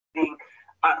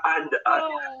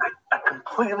Oh. A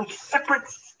completely separate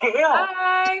scale.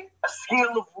 Hi. A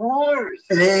scale of rulers.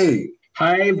 Hey.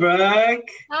 Hi, Brook.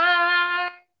 Hi.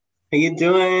 How you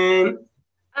doing?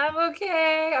 I'm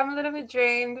okay. I'm a little bit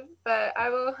drained, but I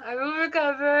will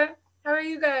recover. How are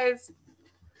you guys?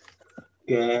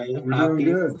 Good. We're Happy.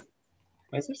 doing good.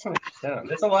 Why is there so much sound?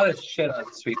 There's a lot of shit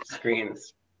on Sweep's screen.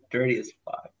 It's dirty as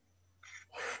fuck.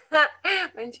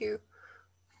 Mine too.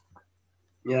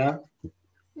 Yeah?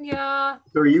 Yeah.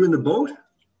 So are you in the boat?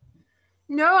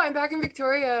 No, I'm back in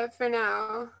Victoria for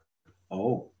now.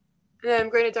 Oh. And then I'm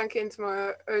going to Duncan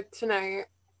tomorrow or tonight.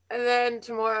 And then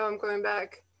tomorrow I'm going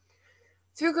back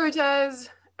to Cortez,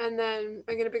 and then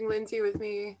I'm gonna bring Lindsay with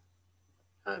me.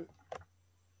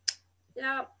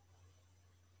 Yeah.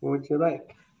 What would you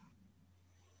like?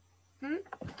 Hmm?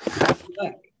 What would you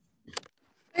like?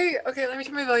 Hey, okay, let me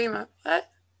turn my volume up. What?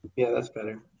 Yeah, that's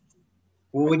better.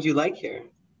 What would you like here?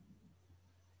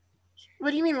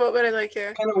 What do you mean? What would I like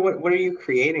here? Kind of what are you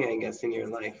creating, I guess, in your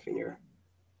life, in your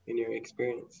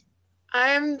experience?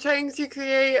 I'm trying to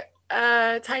create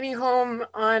a tiny home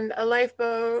on a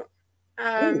lifeboat,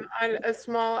 on a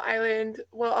small island,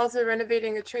 while also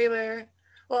renovating a trailer,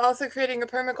 while also creating a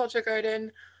permaculture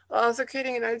garden, while also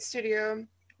creating an art studio,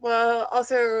 while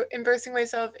also immersing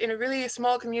myself in a really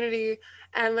small community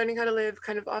and learning how to live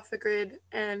kind of off the grid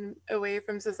and away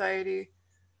from society.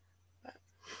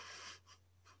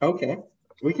 Okay,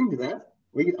 we can do that.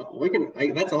 We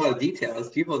can. That's a lot of details.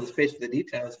 Do you hold the space for the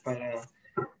details? But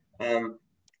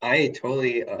I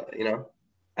totally,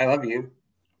 I love you.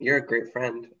 You're a great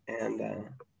friend, and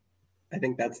I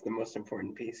think that's the most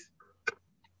important piece.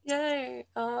 Yay!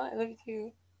 Oh, I love you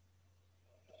too.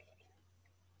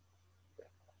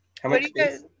 How What much do you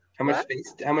space? guys? How much What?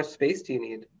 space? How much space do you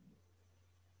need?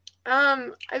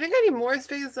 I think I need more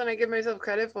space than I give myself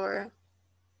credit for.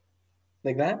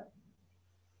 Like that?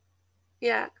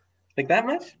 Yeah. Like that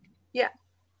much? Yeah.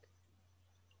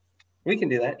 We can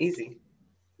do that easy.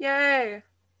 Yay!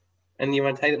 And you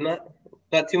want to tighten that?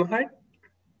 Not too hard?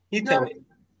 You tell No, me.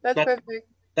 that's Not, perfect.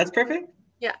 That's perfect?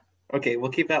 Yeah. Okay,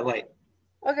 we'll keep that light.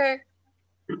 Okay.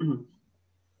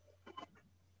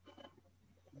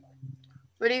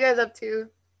 What are you guys up to?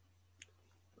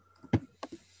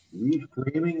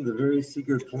 Reframing the very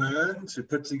secret plan to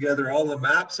put together all the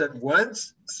maps at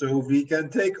once so we can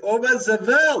take over the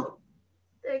world.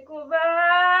 Take over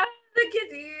the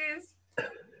kitties.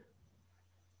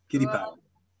 Kitty power.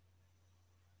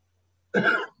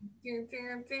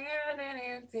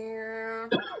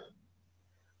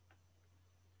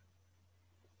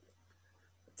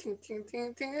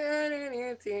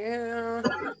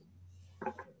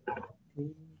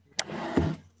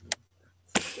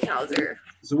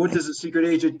 So what does the secret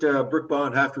agent Brook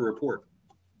Bond have to report?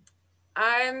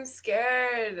 I'm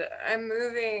scared. I'm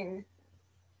moving.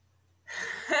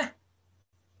 But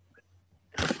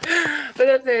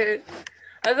that's it.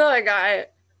 That's all I got.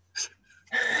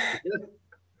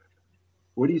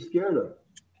 What are you scared of?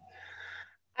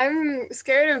 I'm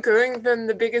scared of going from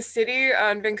the biggest city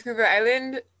on Vancouver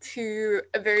Island to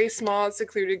a very small,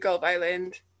 secluded Gulf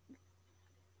Island.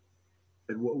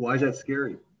 And why is that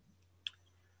scary?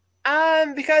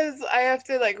 Because I have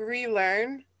to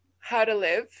relearn how to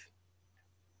live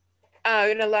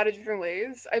in a lot of different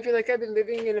ways. I feel like I've been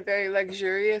living in a very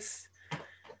luxurious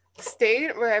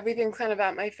state where everything's kind of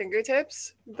at my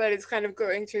fingertips, but it's kind of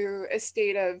going through a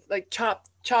state of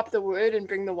chop the wood and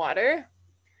bring the water,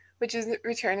 which is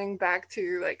returning back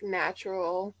to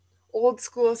natural old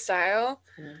school style.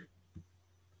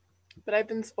 But I've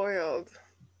been spoiled.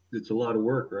 It's a lot of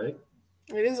work, right?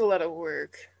 It is a lot of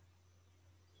work.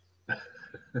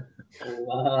 A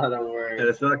lot of work. And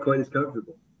it's not quite as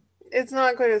comfortable. It's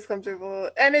not quite as comfortable.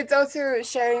 And it's also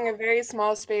sharing a very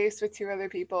small space with 2 other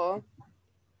people.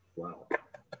 Wow.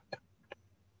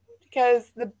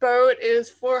 Because the boat is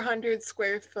 400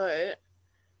 square foot.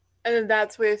 And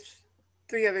that's with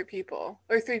 3 other people.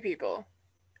 Or 3 people.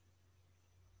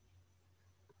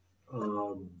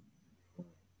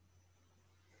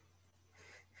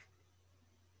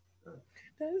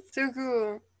 That's so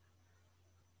cool.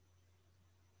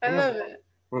 I love it.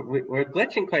 We're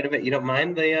glitching quite a bit. You don't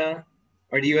mind the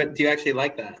or do you actually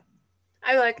like that?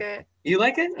 I like it. You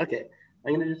like it? Okay.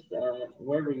 I'm gonna just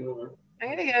wherever you are. I'm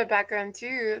gonna get a background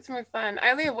too. It's more fun. I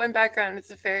only have one background. It's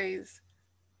the fairies.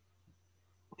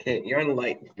 Okay, you're on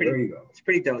light. There you go. It's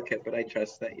pretty delicate, but I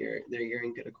trust that you're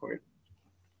in good accord.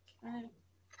 I'm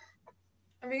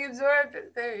being absorbed by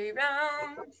the fairy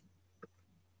realms.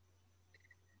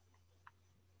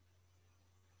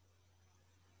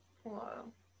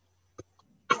 Wow.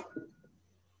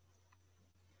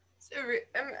 So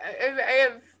I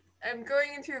have I'm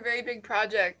going into a very big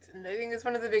project, and I think it's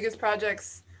one of the biggest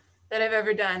projects that I've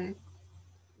ever done.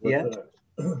 What's Yeah.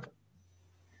 that?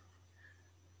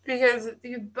 Because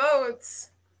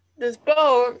this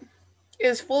boat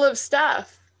is full of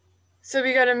stuff. So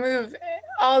we got to move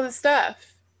all the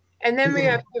stuff. And then we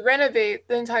have to renovate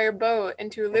the entire boat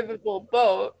into a livable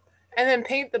boat and then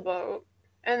paint the boat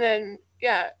and then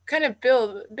kind of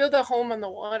build a home on the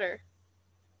water.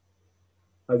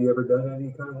 Have you ever done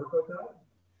any kind of work like that?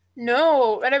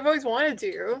 No, and I've always wanted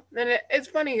to. And it's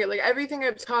funny, like everything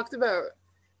I've talked about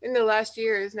in the last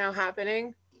year is now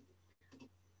happening.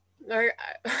 Like,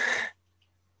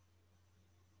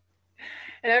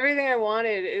 and everything I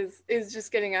wanted is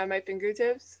just getting out of my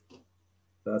fingertips.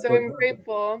 That's So what I'm happened.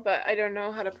 grateful, but I don't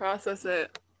know how to process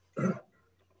it. I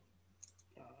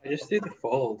just do the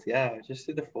fold. Yeah, just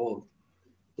do the fold.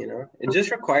 You know, it just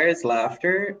requires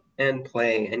laughter and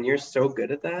play, and you're so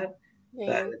good at that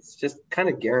that it's just kind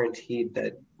of guaranteed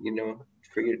that, you know,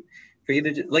 for you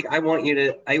to like, I want you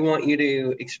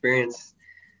to experience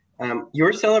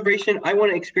your celebration. I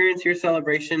want to experience your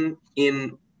celebration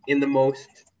in the most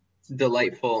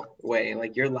delightful way.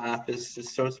 Like, your laugh is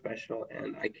just so special,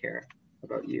 and I care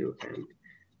about you and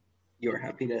your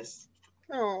happiness.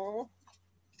 Oh,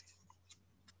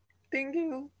 thank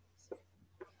you.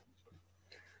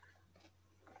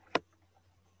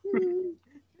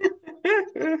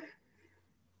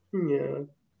 Yeah.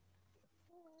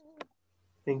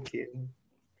 Thank you.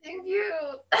 Thank you.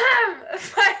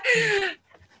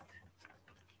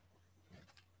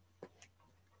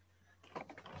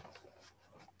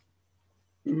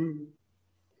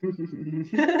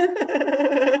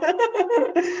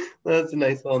 That's a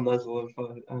nice little nuzzle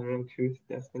of truth,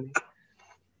 destiny.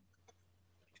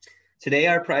 Today,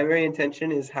 our primary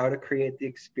intention is how to create the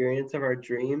experience of our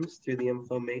dreams through the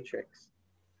inflow matrix.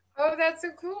 Oh, that's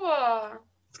so cool.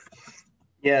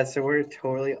 Yeah, so we're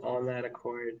totally on that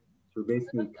accord. So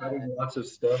basically cutting lots of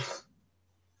stuff.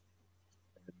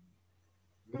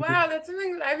 Wow, that's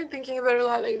something that I've been thinking about a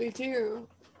lot lately too.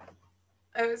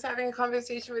 I was having a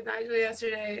conversation with Nigel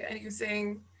yesterday, and he was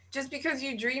saying, just because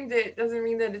you dreamed it doesn't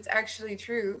mean that it's actually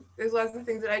true. There's lots of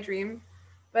things that I dream,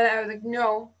 but I was like,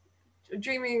 no,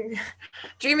 dreaming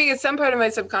is some part of my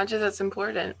subconscious that's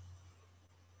important.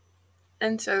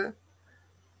 And so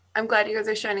I'm glad you guys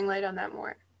are shining light on that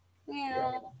more.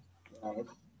 Yeah.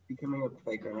 It's becoming a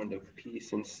playground of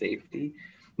peace and safety.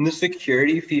 And the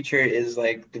security feature is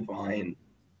like divine.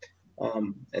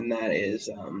 And that is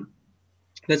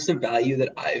that's the value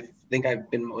that I think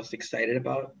I've been most excited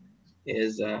about.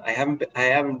 Is I haven't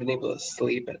been able to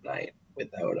sleep at night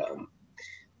without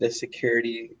the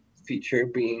security feature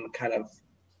being kind of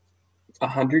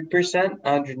 100%,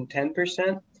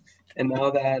 110%. And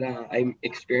now that I'm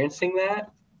experiencing that,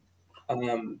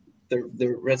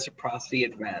 the reciprocity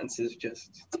advance is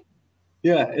just,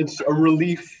 yeah, it's a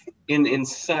relief in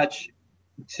such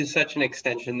an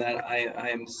extension that I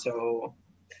am so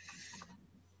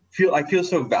I feel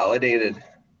so validated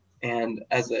and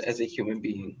as a human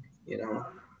being, you know,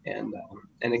 and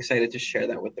excited to share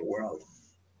that with the world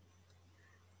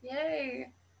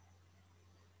Yay.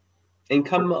 and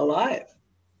come alive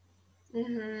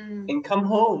Mm-hmm. and come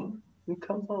home and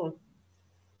come home.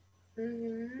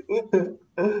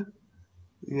 Mm-hmm.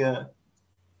 Yeah.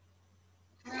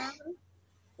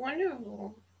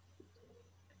 Wonderful.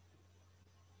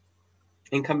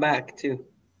 And come back too.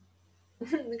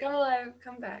 Come alive,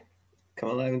 come back. Come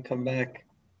alive and come back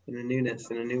in a newness,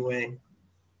 in a new way.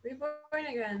 Reborn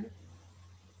again.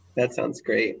 That sounds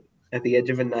great. At the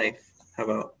edge of a knife. How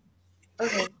about?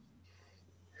 Okay.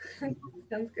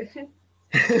 Sounds good.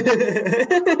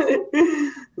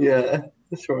 Yeah,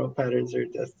 the swirl patterns are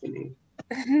destiny.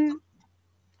 You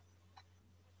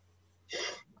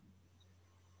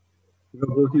know,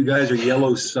 both you guys are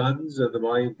yellow suns of the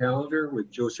Mayan calendar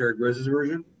with Joe Saragriz's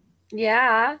version.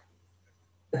 Yeah.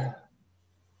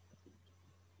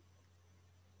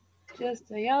 Just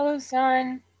a yellow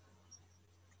sun.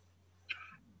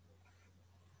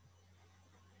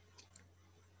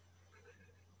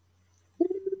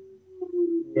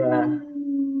 Yeah.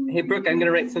 Hey, Brooke, I'm going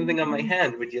to write something on my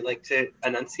hand. Would you like to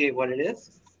enunciate what it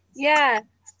is? Yeah.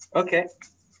 Okay.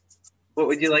 What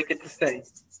would you like it to say?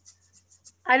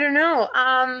 I don't know.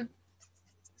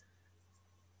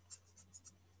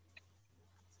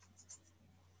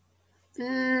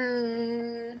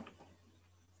 Can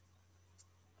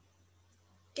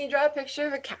you draw a picture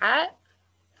of a cat?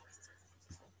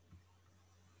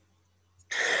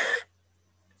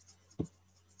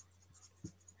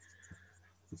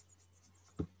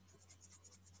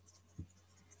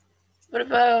 What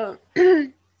about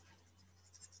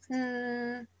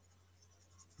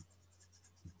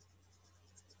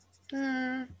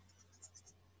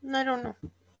I don't know.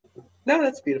 No,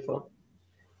 that's beautiful.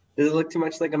 Does it look too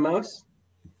much like a mouse?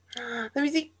 Let me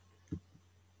see.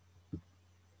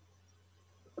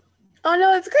 Oh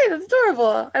no, it's great. It's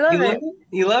adorable. I love You it. love it?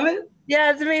 You love it?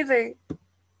 Yeah, it's amazing.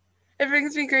 It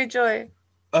brings me great joy.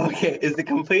 Okay, is it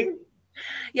complete?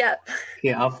 Yeah.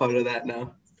 Yeah, I'll photo that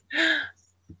now.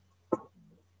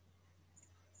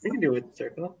 You can do it with the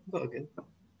circle. It's all good.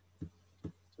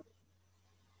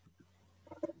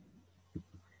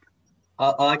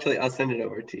 I'll send it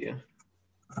over to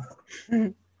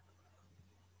you.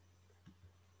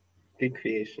 Good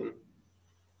creation.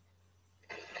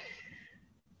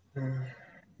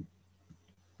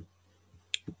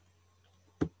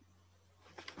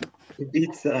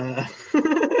 Pizza.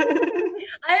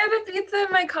 I have a pizza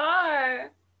in my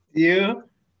car. You?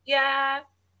 Yeah.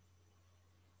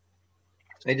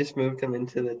 I just moved him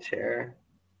into the chair.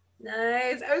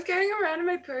 Nice. I was carrying him around in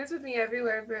my purse with me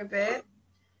everywhere for a bit.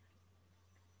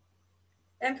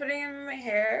 And putting him in my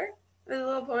hair with a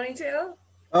little ponytail.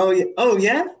 Oh yeah. Oh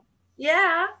yeah?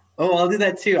 Yeah. Oh, I'll do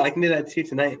that too. I can do that too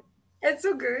tonight. It's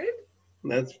so good.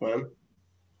 That's fun.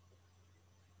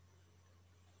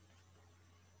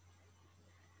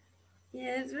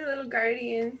 Yeah, it's my little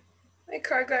guardian. My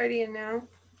car guardian now.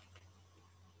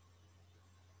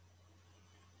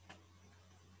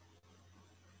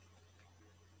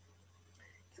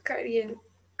 It's a cardigan.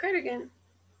 Cardigan.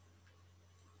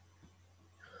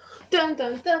 Dun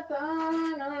dun dun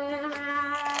dun.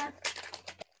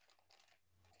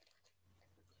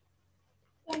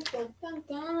 Dun dun dun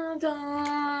dun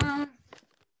dun.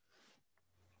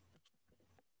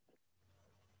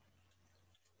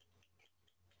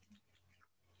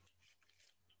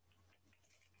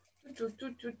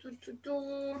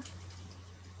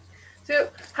 So,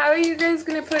 how are you guys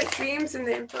gonna put dreams in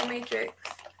the info matrix?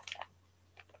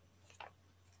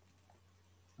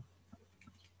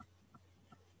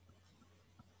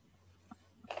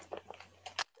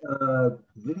 Videos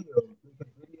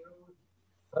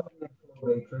of the info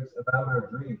matrix about our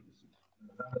dreams and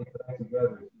how they connect together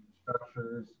to the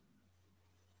structures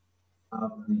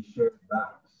of the shared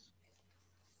maps.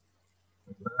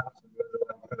 The maps are the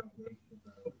underlying foundation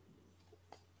of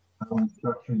how we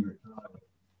structure your time.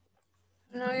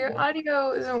 No, your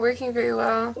audio isn't working very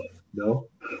well. No?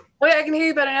 Wait, I can hear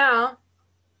you better now.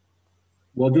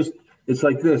 Well, just it's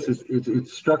like this.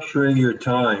 It's structuring your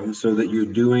time so that you're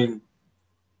doing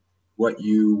what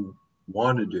you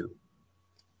want to do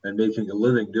and making a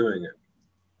living doing it. I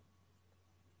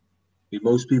mean,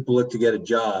 most people look to get a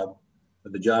job,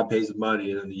 and the job pays them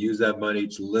money, and then they use that money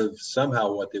to live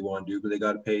somehow what they want to do, but they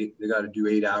got to do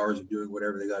 8 hours of doing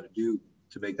whatever they got to do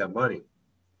to make that money.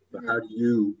 But how do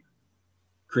you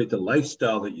create the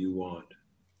lifestyle that you want,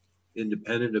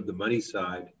 independent of the money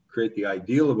side, create the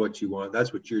ideal of what you want?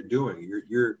 That's what you're doing.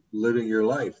 You're living your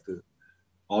life.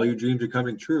 All your dreams are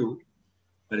coming true,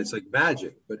 and it's like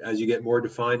magic. But as you get more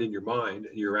defined in your mind,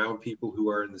 and you're around people who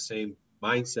are in the same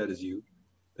mindset as you,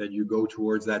 then you go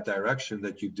towards that direction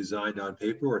that you've designed on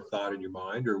paper or thought in your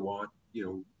mind or want,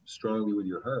 strongly with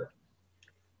your heart.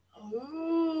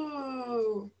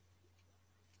 Ooh.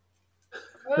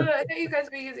 Well, I thought you guys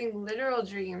were using literal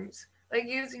dreams, like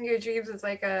using your dreams as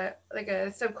like a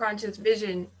subconscious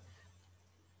vision.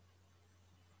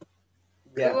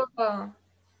 Yeah. Cool.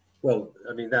 Well,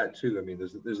 I mean that too. I mean,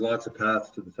 there's lots of paths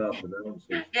to the top of the mountain.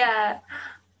 So Yeah.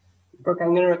 Brooke,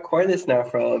 I'm gonna record this now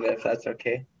for a little bit if that's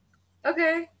okay.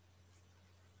 Okay.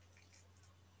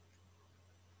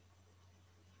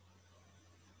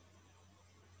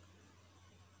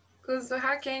 Cool. So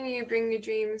how can you bring your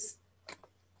dreams,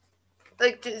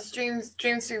 like just dreams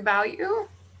through value,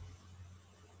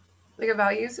 like a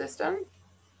value system?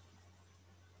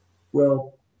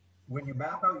 well, when you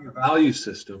map out your value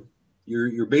system,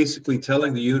 you're basically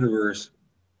telling the universe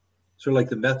sort of like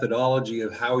the methodology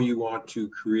of how you want to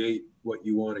create what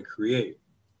you want to create.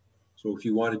 So if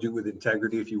you want to do it with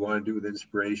integrity, if you want to do it with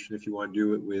inspiration, if you want to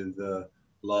do it with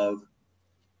love,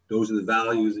 those are the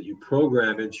values that you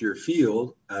program into your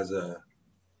field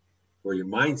or your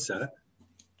mindset.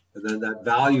 And then that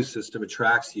value system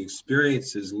attracts the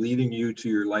experiences leading you to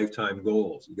your lifetime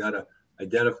goals. You got to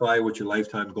identify what your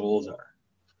lifetime goals are.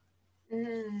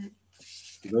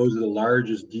 Those are the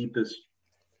largest, deepest,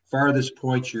 farthest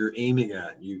points you're aiming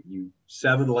at. You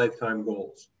 7 lifetime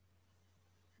goals.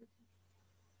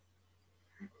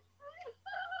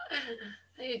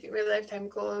 I need to do my lifetime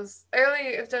goals. I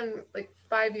only have done like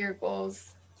 5-year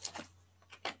goals.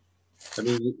 I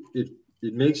mean,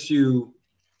 it makes you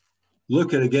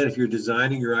look at, again, if you're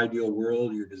designing your ideal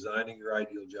world, you're designing your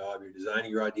ideal job, you're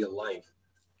designing your ideal life,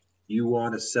 you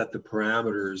want to set the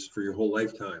parameters for your whole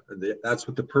lifetime. And that's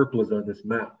what the purple is on this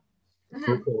map. Mhm.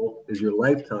 Circle is your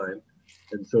lifetime.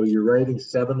 And so you're writing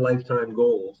 7 lifetime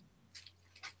goals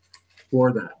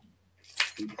for that.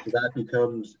 So that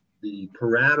becomes the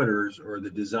parameters or the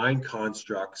design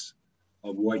constructs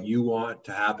of what you want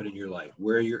to happen in your life,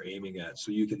 where you're aiming at.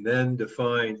 So you can then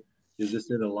define, is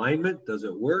this in alignment? Does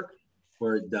it work?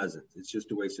 Or it doesn't? It's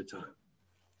just a waste of time.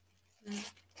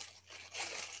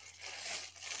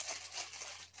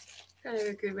 Kind of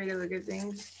a good way to look at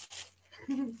things.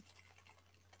 I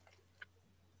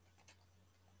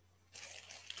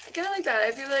kind of like that.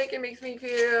 I feel like it makes me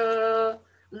feel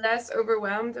less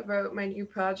overwhelmed about my new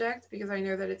project because I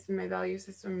know that it's in my value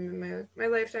system and my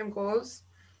lifetime goals.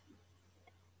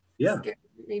 Yeah. Scared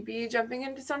maybe jumping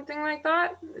into something like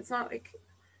that. It's not like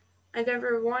I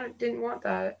didn't want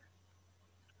that.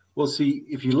 Well, see,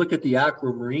 if you look at the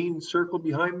aquamarine circle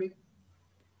behind me,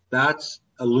 that's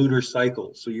a lunar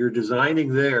cycle. So you're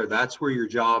designing there, that's where your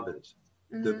job is.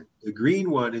 Mm-hmm. The green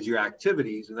one is your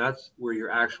activities, and that's where your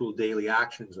actual daily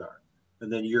actions are.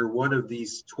 And then you're one of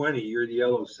these 20, you're the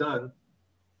yellow sun.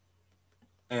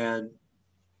 And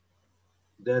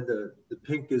then the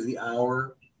pink is the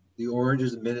hour, the orange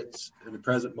is the minutes and the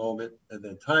present moment, and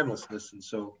then timelessness. And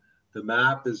so the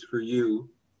map is for you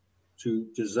to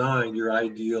design your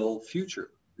ideal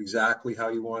future, exactly how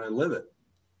you want to live it.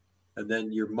 And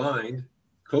then your mind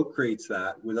co-creates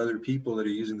that with other people that are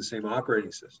using the same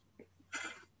operating system.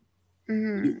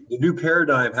 Mm-hmm. The new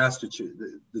paradigm has to change.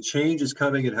 The change is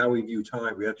coming in how we view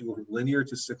time. We have to go from linear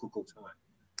to cyclical time.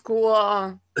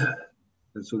 Cool.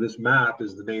 And so this map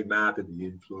is the main map in the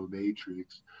inflow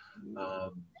matrix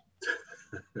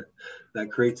that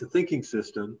creates a thinking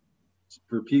system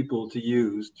for people to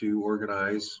use to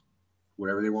organize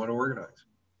whatever they want to organize.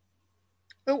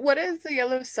 But what does the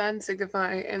yellow sun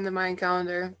signify in the Mayan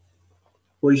calendar?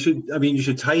 Well, you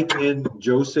should type in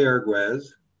Jose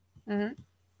Arguez, Mm-hmm.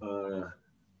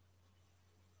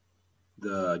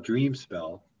 The dream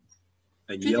spell,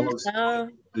 and Did you yellow, know?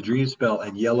 the dream spell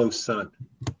and yellow sun.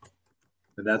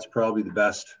 And that's probably the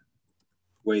best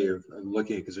way of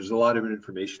looking at it, because there's a lot of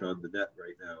information on the net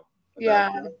right now about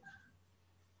Yeah. it.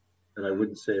 And I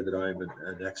wouldn't say that I'm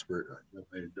an expert.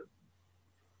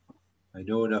 I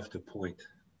know enough to point.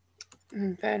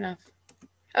 Fair enough.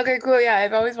 Okay, cool. Yeah,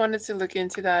 I've always wanted to look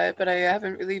into that, but I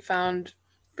haven't really found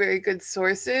very good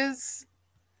sources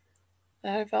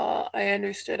that I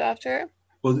understood after.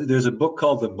 Well, there's a book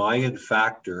called The Mayan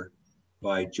Factor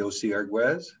by Jose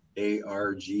Arguez,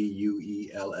 Arguelles,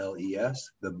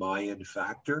 The Mayan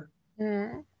Factor.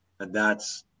 Mm. And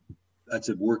that's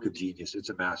a work of genius. It's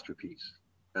a masterpiece.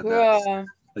 And that's Cool.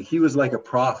 like, he was like a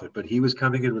prophet, but he was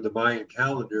coming in with the Mayan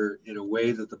calendar in a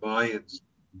way that the Mayans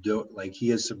don't like. He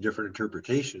has some different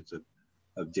interpretations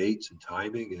of dates and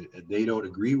timing, and they don't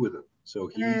agree with him. So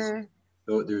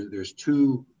there's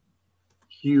two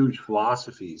huge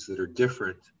philosophies that are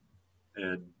different,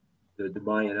 and the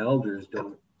Mayan elders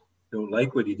don't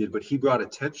like what he did, but he brought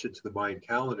attention to the Mayan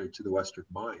calendar to the Western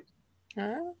mind.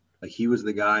 Huh? Like, he was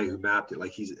the guy who mapped it.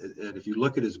 Like, and if you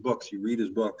look at his books, you read his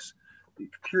books,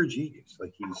 pure genius.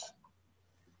 Like,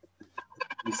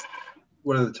 he's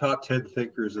one of the top 10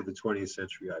 thinkers of the 20th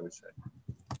century, I would say.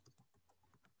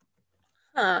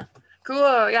 Huh.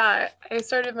 Cool. Yeah, I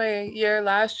started my year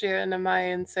last year in a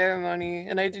Mayan ceremony,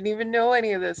 and I didn't even know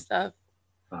any of this stuff.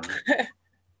 But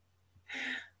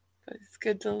it's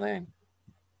good to learn.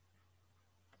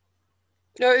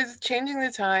 No, it's changing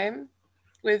the time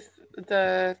with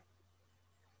the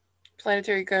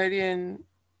planetary guardian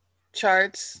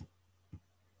charts,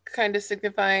 kind of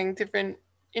signifying different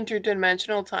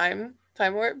interdimensional time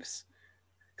warps.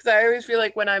 Because I always feel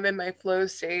like when I'm in my flow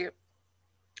state,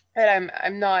 that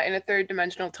I'm not in a third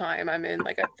dimensional time. I'm in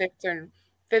like a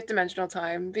fifth dimensional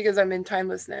time because I'm in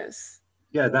timelessness.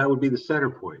 Yeah, that would be the center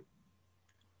point.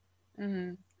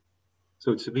 Mm-hmm.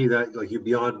 So to me, that, like, you're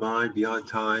beyond mind, beyond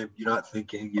time. You're not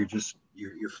thinking.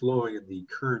 You're flowing in the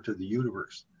current of the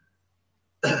universe.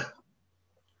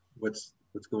 What's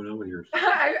going on with yours?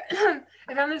 I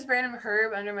found this random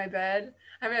herb under my bed.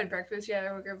 I haven't had breakfast yet.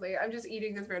 I woke up late. I'm just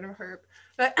eating this random herb,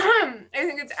 but I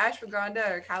think it's ashwagandha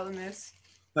or calamus.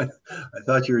 I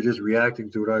thought you were just reacting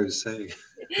to what I was saying.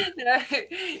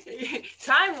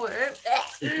 Time warp.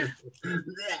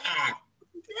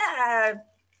 Yeah.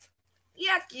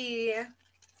 Yucky.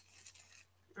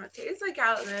 It tastes like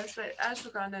calamus, but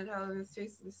ashwagandha and calamus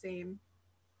taste the same.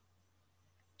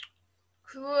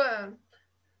 Cool.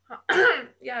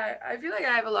 Yeah, I feel like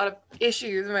I have a lot of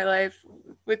issues in my life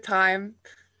with time.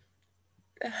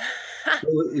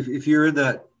 If you're in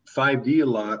that 5D a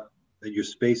lot and you're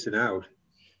spacing out,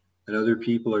 and other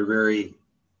people are very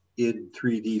in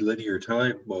 3D linear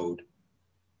time mode,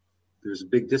 there's a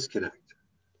big disconnect.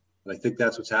 And I think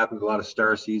that's what's happened to a lot of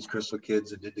star seeds, crystal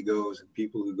kids, and indigos, and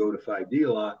people who go to 5D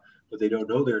a lot, but they don't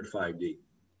know they're in 5D.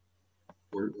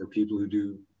 Or people who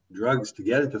do drugs to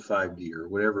get into 5D or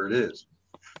whatever it is.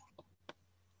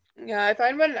 Yeah, I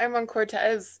find when I'm on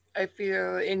Cortez, I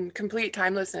feel in complete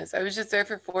timelessness. I was just there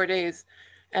for 4 days,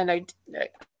 and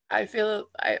I feel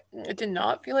I did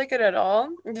not feel like it at all.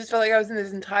 I just felt like I was in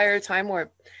this entire time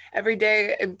warp. Every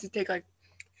day it would take like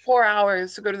 4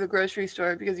 hours to go to the grocery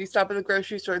store because you stop at the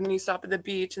grocery store and then you stop at the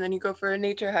beach and then you go for a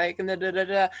nature hike and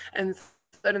and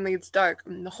suddenly it's dark.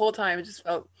 And the whole time it just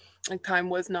felt like time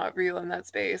was not real in that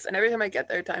space. And every time I get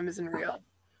there, time isn't real.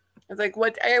 It's like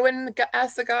what I went and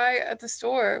asked the guy at the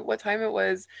store what time it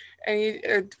was and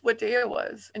or what day it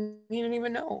was, and he didn't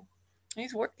even know.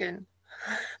 He's working.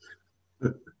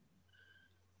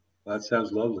 That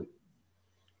sounds lovely.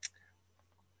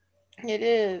 It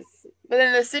is. But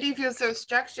then the city feels so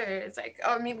structured. It's like,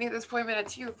 oh, meet me at this appointment at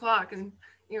 2 o'clock and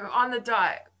on the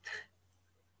dot.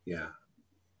 Yeah.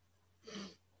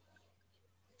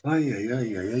 Ay.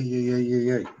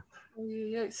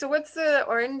 So what's the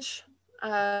orange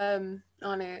on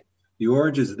it? The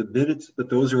orange is the minutes, but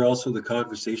those are also the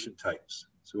conversation types.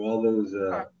 So all those,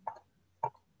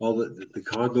 all the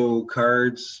condo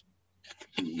cards,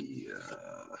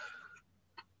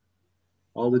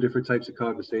 all the different types of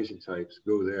conversation types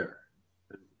go there.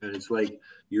 And it's like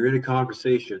you're in a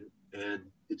conversation and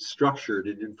it's structured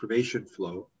in information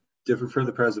flow, different from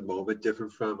the present moment,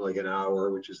 different from like an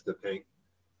hour, which is the pink.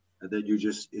 And then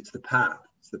it's the path.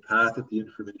 It's the path that the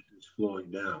information is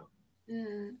flowing down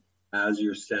as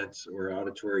your sense or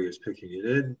auditory is picking it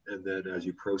in, and then as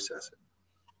you process it.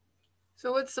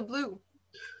 So what's the blue?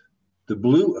 The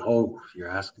blue, oh, you're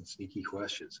asking sneaky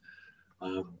questions.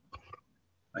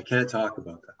 I can't talk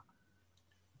about that.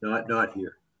 Not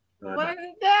here. Why is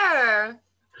it there?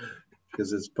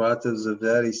 Because it's part of the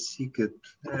very secret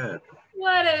plan.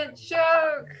 What a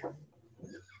joke.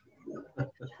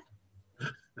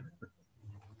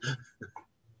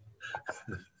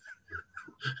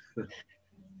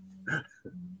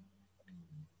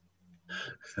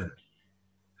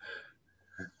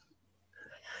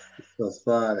 So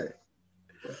funny.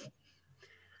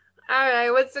 All right,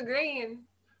 what's the green?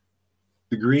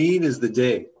 The green is the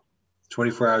day,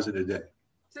 24 hours in a day.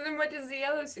 So then what does the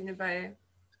yellow signify?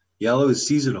 Yellow is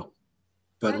seasonal,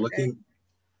 but Okay.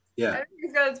 yeah. I think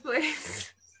it's got its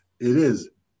place. It is.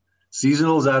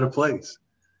 Seasonal is out of place.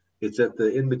 It's at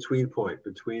the in-between point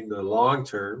between the long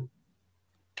term,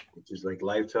 which is like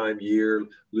lifetime, year,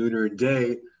 lunar, and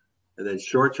day, and then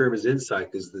short term is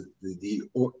insight, because the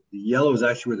yellow is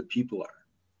actually where the people are.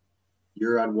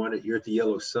 You're at the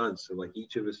yellow sun, so like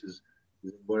each of us is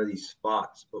in one of these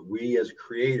spots. But we as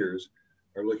creators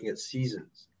are looking at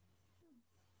seasons.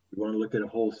 We want to look at a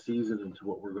whole season into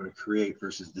what we're going to create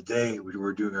versus the day, where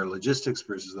we're doing our logistics,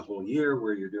 versus the whole year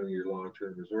where you're doing your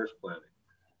long-term resource planning.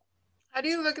 How do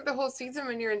you look at the whole season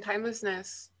when you're in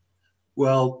timelessness?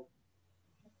 Well,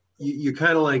 you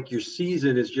kind of like your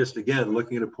season is just, again,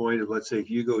 looking at a point of, let's say, if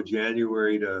you go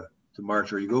January to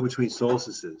March, or you go between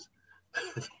solstices.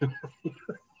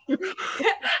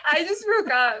 I just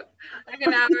broke up like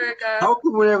an hour ago. How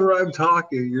come whenever I'm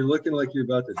talking, you're looking like you're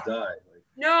about to die?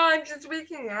 No, I'm just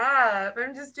waking up.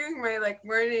 I'm just doing my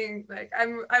morning,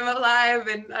 I'm alive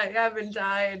and I haven't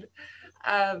died.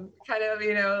 Kind of,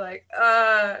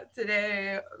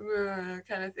 today,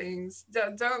 kind of things.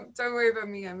 Don't worry about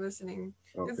me. I'm listening.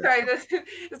 Okay. Sorry,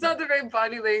 it's not the right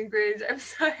body language. I'm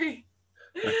sorry.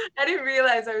 I didn't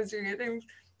realize I was doing it.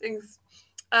 Things.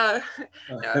 No,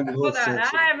 hold on.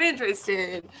 I'm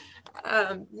interested.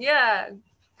 Yeah.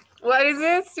 What is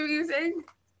this? What are you saying?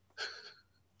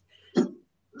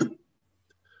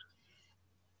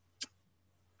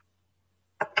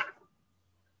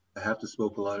 I have to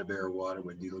smoke a lot of marijuana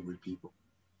when dealing with people.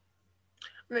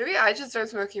 Maybe I should start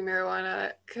smoking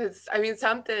marijuana because I need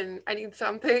something.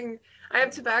 I have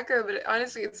tobacco, but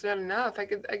honestly, it's not enough. I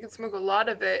could smoke a lot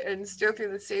of it and still feel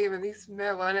the same. At least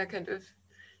marijuana kind of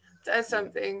does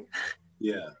something.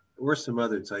 Yeah, or some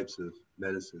other types of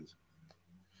medicines.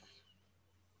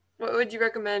 What would you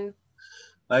recommend?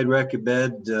 I'd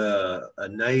recommend a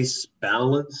nice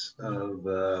balance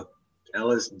of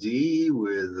LSD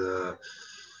with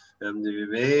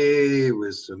MDMA,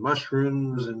 with some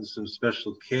mushrooms and some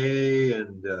special K,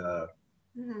 and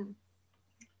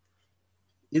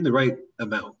in the right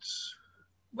amounts.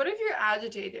 What if you're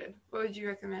agitated? What would you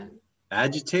recommend?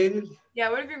 Agitated?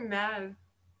 Yeah, what if you're mad?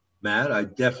 Mad? I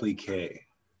definitely K.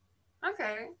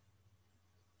 Okay.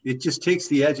 It just takes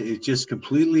the edge. It just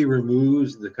completely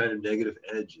removes the kind of negative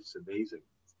edge. It's amazing.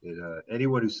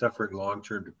 Anyone who's suffering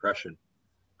long-term depression,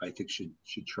 I think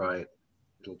should try it.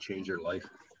 It'll change their life.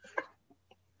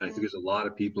 I think there's a lot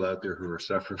of people out there who are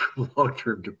suffering from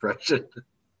long-term depression.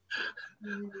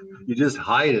 You just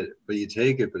hide it, but you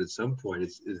take it. But at some point,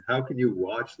 it's how can you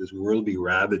watch this world be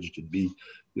ravaged and be,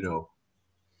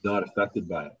 not affected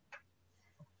by it?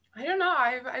 I don't know.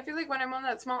 I feel like when I'm on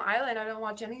that small island, I don't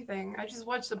watch anything. I just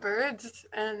watch the birds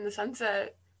and the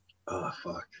sunset. Oh,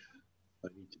 fuck. I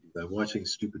need to do that. I'm watching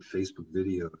stupid Facebook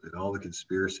videos and all the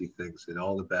conspiracy things and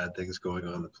all the bad things going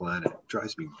on the planet. It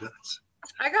drives me nuts.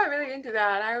 I got really into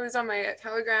that. I was on my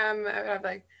Telegram. I would have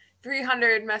like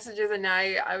 300 messages a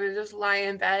night. I would just lie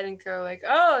in bed and go like,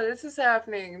 oh, this is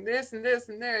happening, this and this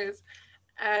and this.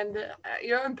 And,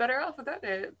 I'm better off without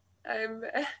it. I'm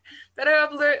better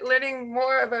off learning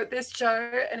more about this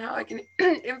chart and how I can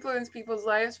influence people's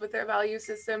lives with their value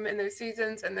system and their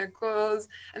seasons and their goals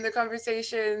and their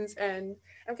conversations. And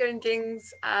I'm getting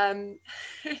things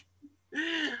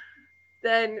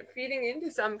than feeding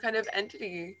into some kind of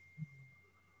entity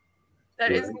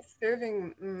that isn't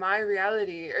serving my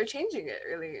reality or changing it,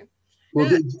 really. Well,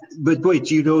 but wait,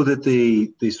 do you know that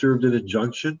they served an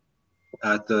injunction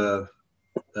at the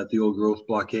old growth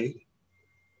blockade?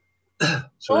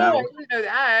 So now, I didn't know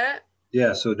that.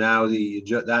 Yeah, so now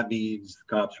that means the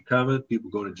cops are coming, people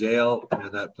go to jail,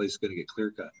 and that place is going to get clear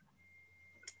cut.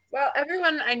 Well,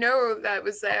 everyone I know that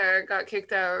was there got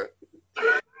kicked out.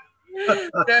 So,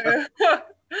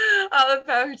 all the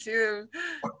power to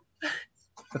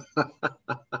them.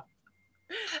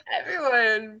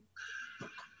 Everyone.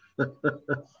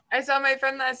 I saw my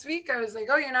friend last week. I was like,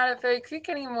 oh, you're not at Fairy Creek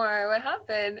anymore. What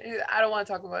happened? I don't want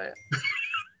to talk about it.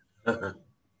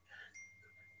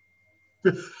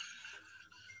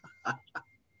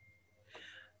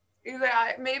 He's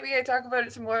like, maybe I talk about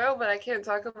it tomorrow, but I can't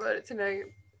talk about it tonight.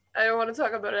 I don't want to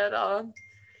talk about it at all.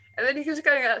 And then he just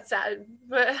kind of got sad,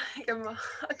 but like a mug.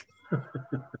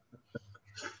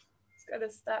 It's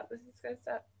gotta stop. This is gotta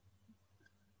stop.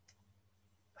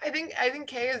 I think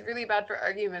Kay is really bad for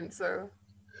arguments, so.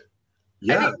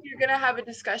 Yeah. I think if you're gonna have a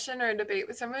discussion or a debate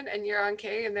with someone and you're on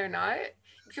Kay and they're not,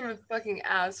 you become a fucking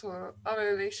asshole. All my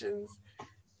relations.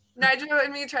 Nigel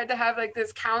and me tried to have like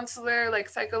this counselor, like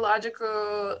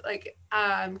psychological, like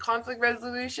conflict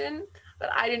resolution, but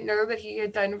I didn't know that he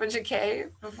had done a bunch of K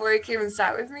before he came and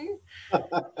sat with me.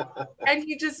 And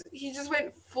he just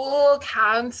went full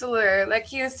counselor. Like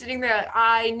he was sitting there, like,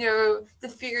 I know the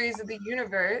theories of the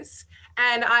universe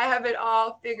and I have it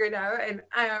all figured out. And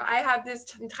I have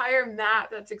this entire map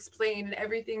that's explained and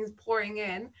everything's pouring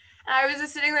in. And I was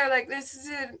just sitting there like, this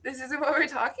isn't what we're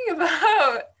talking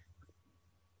about.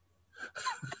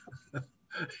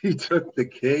 He took the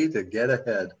K to get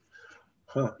ahead.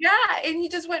 Huh. Yeah, and he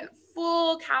just went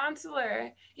full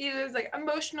counselor. He was like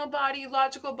emotional body,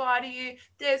 logical body.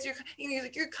 He's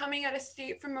like, you're coming at a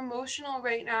state from emotional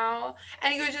right now,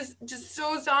 and he was just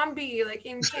so zombie like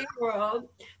in K world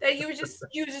that he was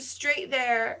just straight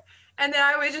there, and then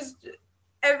I was just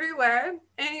everywhere,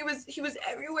 and he was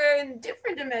everywhere in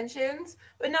different dimensions,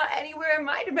 but not anywhere in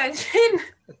my dimension.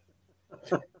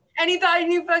 And he thought he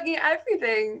knew fucking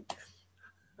everything.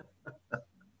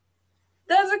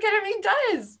 That's what ketamine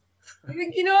does. You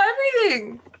think you know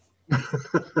everything.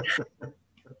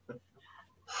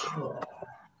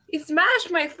 He smashed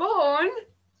my phone,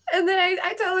 and then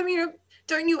I tell him,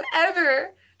 don't you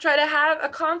ever try to have a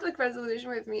conflict resolution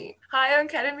with me. High on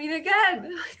ketamine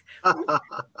again.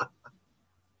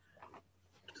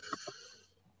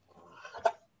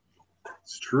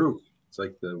 It's true. It's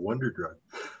like the wonder drug.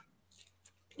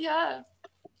 Yeah.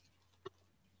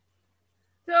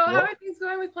 So how are things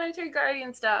going with Planetary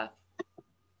Guardian stuff?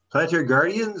 Planetary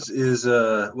Guardians is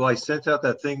I sent out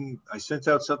that thing. I sent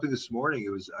out something this morning.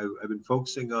 I've been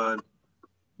focusing on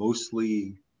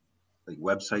mostly like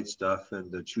website stuff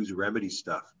and the Choose a Remedy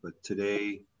stuff. But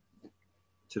today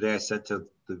I sent out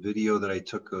the video that I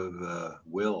took of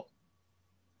Will.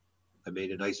 I made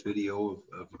a nice video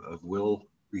of Will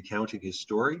recounting his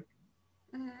story.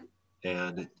 Mm-hmm.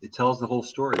 And it tells the whole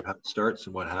story, how it starts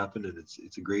and what happened, and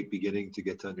it's a great beginning to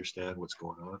get to understand what's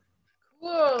going on.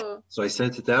 Cool. So I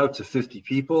sent it out to 50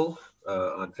 people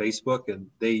on Facebook, and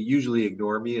they usually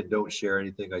ignore me and don't share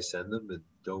anything I send them and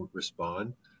don't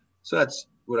respond. So that's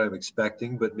what I'm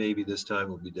expecting, but maybe this time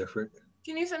will be different.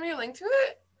 Can you send me a link to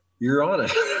it? You're on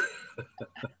it.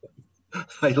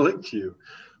 I linked you.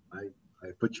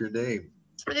 I put your name.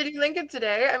 Did you link it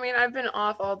today? I mean, I've been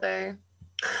off all day.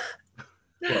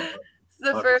 Well,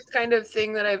 it's the first kind of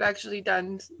thing that I've actually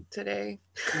done today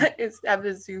is have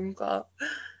a Zoom call.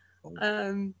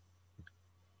 I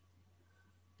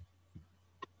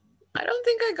don't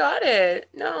think I got it.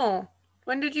 No.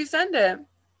 When did you send it?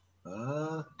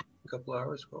 A couple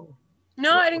hours ago.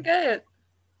 No, I didn't get it.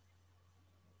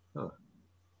 Oh,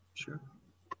 sure.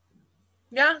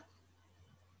 Yeah.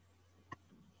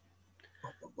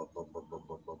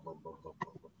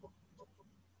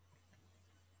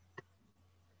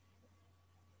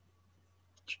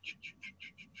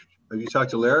 Have you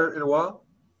talked to Lara in a while?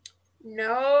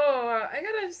 No, I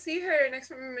gotta see her next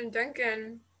time I'm in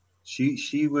Duncan.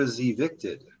 She was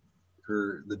evicted.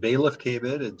 The bailiff came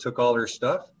in and took all her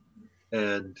stuff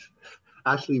and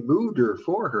actually moved her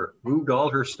for her, moved all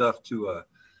her stuff to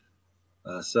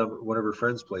one of her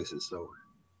friends' places. So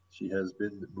she has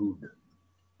been moved.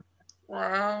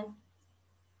 Wow.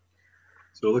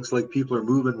 So it looks like people are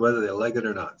moving whether they like it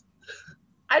or not.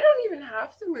 I don't even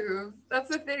have to move. That's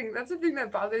the thing. That's the thing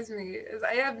that bothers me is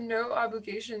I have no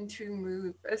obligation to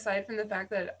move aside from the fact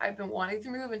that I've been wanting to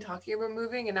move and talking about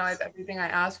moving, and now I have everything I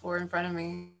asked for in front of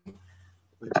me.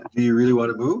 Do you really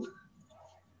want to move?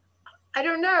 I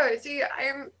don't know. See,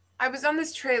 I was on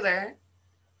this trailer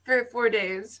for 4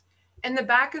 days, and the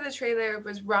back of the trailer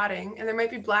was rotting, and there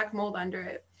might be black mold under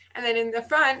it. And then in the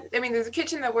front, I mean, there's a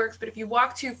kitchen that works, but if you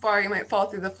walk too far, you might fall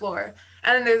through the floor.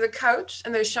 And then there's a couch,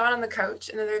 and there's Sean on the couch,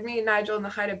 and then there's me and Nigel in the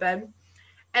hide of bed.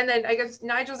 And then I guess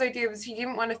Nigel's idea was he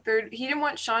didn't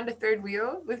want Sean to third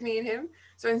wheel with me and him.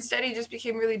 So instead he just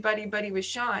became really buddy buddy with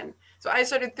Sean. So I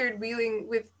started third wheeling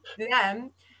with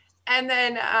them. And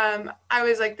then I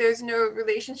was like, "There's no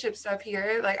relationship stuff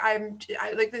here. Like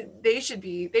like they should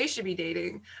be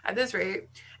dating at this rate."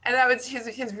 And that was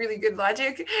his really good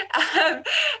logic. Um,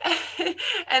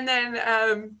 and then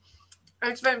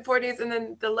I spent 4 days, and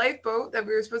then the lifeboat that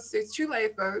we were supposed to, there's two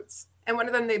lifeboats, and one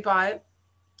of them they bought,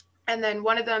 and then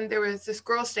one of them there was this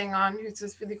girl staying on who's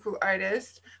this really cool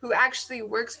artist who actually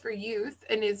works for youth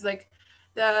and is like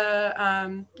the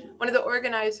one of the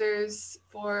organizers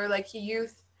for like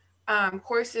youth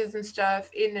courses and stuff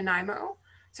in Nanaimo.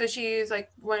 So she's like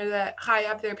one of the high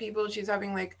up there people. She's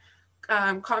having like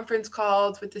conference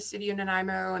calls with the city of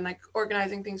Nanaimo and like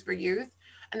organizing things for youth.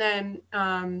 And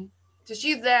then so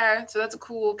she's there, so that's a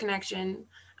cool connection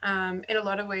in a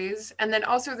lot of ways. And then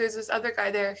also there's this other guy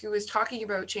there who was talking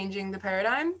about changing the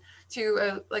paradigm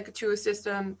to a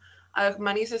system, a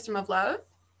money system of love,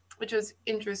 which was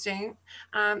interesting.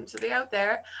 So they out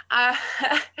there, but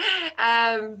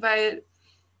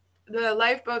the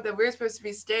lifeboat that we're supposed to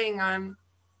be staying on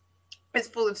is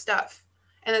full of stuff.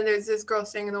 And then there's this girl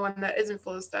staying in the one that isn't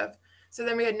full of stuff. So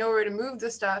then we had nowhere to move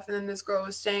the stuff, and then this girl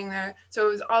was staying there. So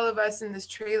it was all of us in this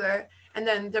trailer. And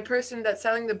then the person that's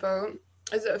selling the boat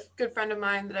is a good friend of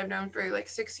mine that I've known for like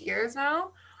 6 years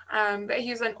now. But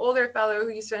he's an older fellow who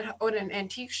used to own an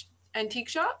antique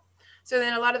shop. So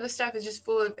then a lot of the stuff is just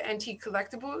full of antique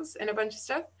collectibles and a bunch of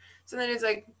stuff. So then it's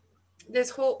like this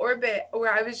whole orbit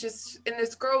where I was just, and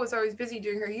this girl was always busy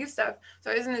doing her youth stuff. So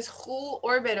I was in this whole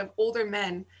orbit of older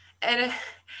men. And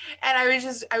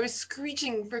I was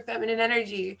screeching for feminine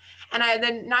energy. And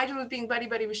then Nigel was being buddy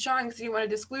buddy with Sean because he wanted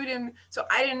to exclude him. So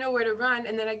I didn't know where to run.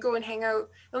 And then I'd go and hang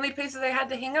out. The only places I had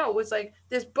to hang out was like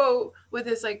this boat with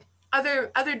this like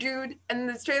other dude and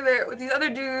this trailer with these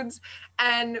other dudes.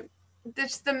 And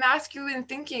just the masculine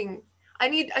thinking. I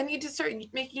need to start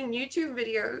making YouTube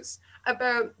videos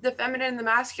about the feminine and the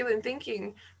masculine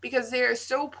thinking because they are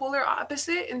so polar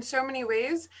opposite in so many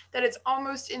ways that it's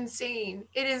almost insane.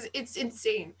 It's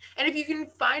insane. And if you can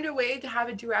find a way to have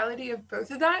a duality of both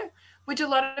of that, which a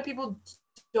lot of people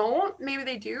don't, maybe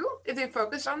they do if they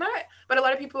focus on that, but a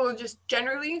lot of people just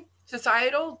generally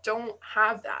societal don't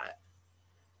have that.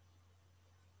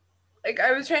 Like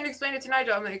I was trying to explain it to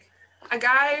Nigel. I'm like,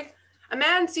 a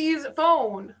man sees a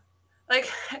phone. Like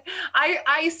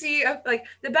I see like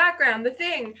the background, the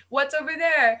thing, what's over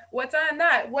there, what's on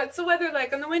that, what's the weather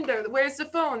like on the window, where's the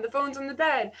phone? The phone's on the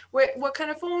bed. What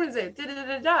kind of phone is it? Da da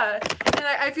da da. And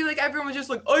I feel like everyone was just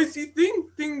like, I see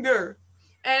thing there.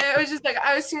 And it was just like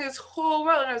I was seeing this whole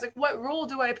world, and I was like, what role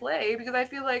do I play? Because I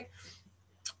feel like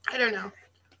I don't know.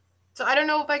 So I don't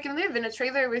know if I can live in a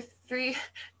trailer with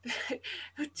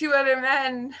two other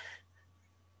men.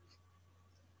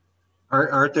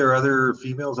 Aren't there other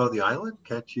females on the island?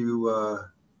 Can't you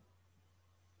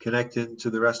connect into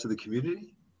the rest of the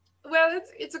community? Well,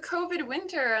 it's a COVID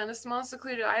winter on a small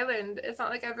secluded island. It's not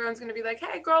like everyone's gonna be like,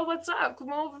 "Hey, girl, what's up?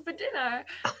 Come over for dinner."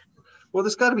 Well,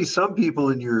 there's got to be some people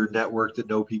in your network that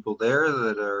know people there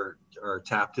that are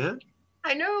tapped in.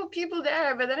 I know people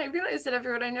there, but then I realized that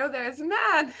everyone I know there is a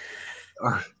man.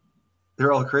 Are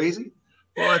they're all crazy?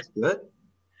 Well, that's good.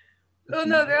 Oh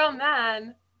no, they're all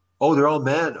men. Oh, they're all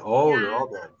men. Oh, they're Yeah.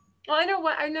 all men. Well, I know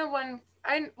one. I know one.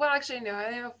 Well, actually, no.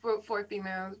 I know four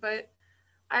females, but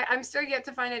I'm still yet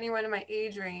to find anyone in my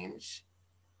age range.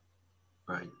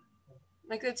 Right.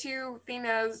 Like the two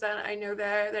females that I know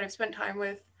there that I've spent time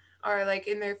with are like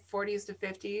in their 40s to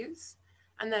 50s.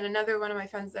 And then another one of my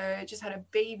friends there just had a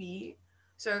baby.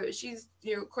 So she's,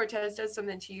 Cortez does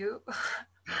something to you.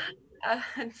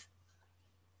 and,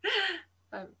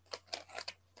 um,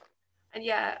 and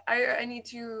yeah, I need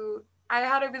to. I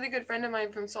had a really good friend of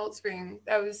mine from Salt Spring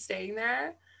that was staying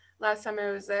there last time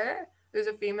I was there. It was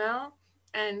a female.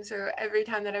 And so every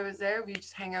time that I was there, we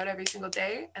just hang out every single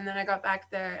day. And then I got back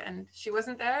there and she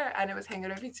wasn't there. And I was hanging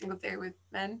out every single day with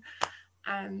men.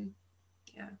 And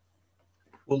yeah.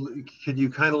 Well, can you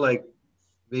kind of like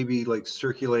maybe like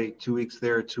circulate 2 weeks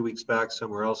there, 2 weeks back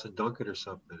somewhere else and dunk it or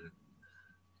something? Kind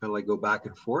of like go back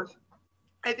and forth?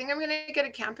 I think I'm going to get a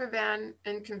camper van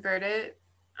and convert it.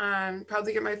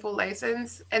 Probably get my full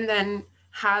license and then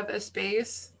have a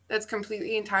space that's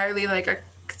completely entirely like a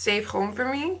safe home for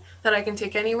me that I can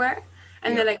take anywhere.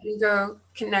 And Yeah. then I can go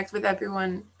connect with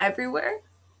everyone everywhere.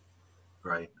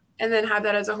 Right. And then have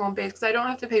that as a home base because I don't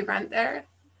have to pay rent there.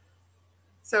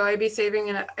 So I'd be saving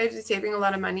a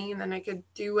lot of money, and then I could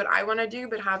do what I want to do,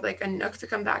 but have like a nook to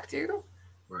come back to.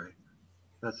 Right.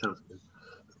 That sounds good.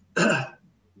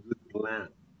 Good plan.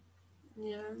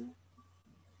 Yeah.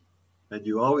 And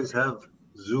you always have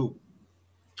Zoom.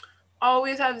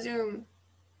 Always have Zoom.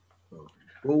 Oh.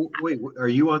 Well, wait, are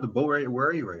you on the boat right? Where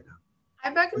are you right now?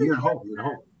 I'm back in Oh, the you're at home. You're at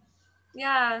home.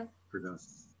 Yeah. Forgot.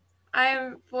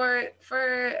 I'm for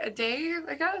a day,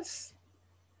 I guess.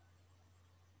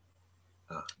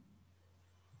 Ah.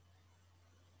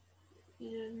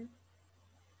 Yeah.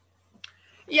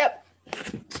 Yep.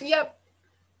 Yep.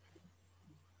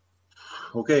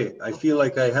 Okay, I feel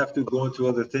like I have to go into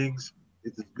other things.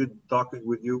 It's good talking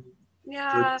with you.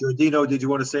 Yeah. Jordino, did you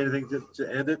want to say anything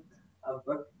to end it?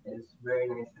 Brooke, it's very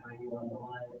nice having you on the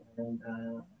line,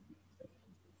 and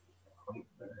wait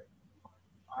for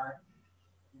our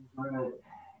enjoyment.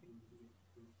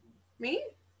 Me?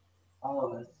 All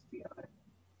of us together.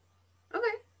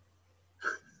 Okay.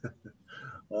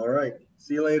 All right.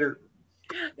 See you later.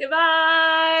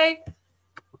 Goodbye.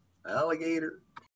 Alligator.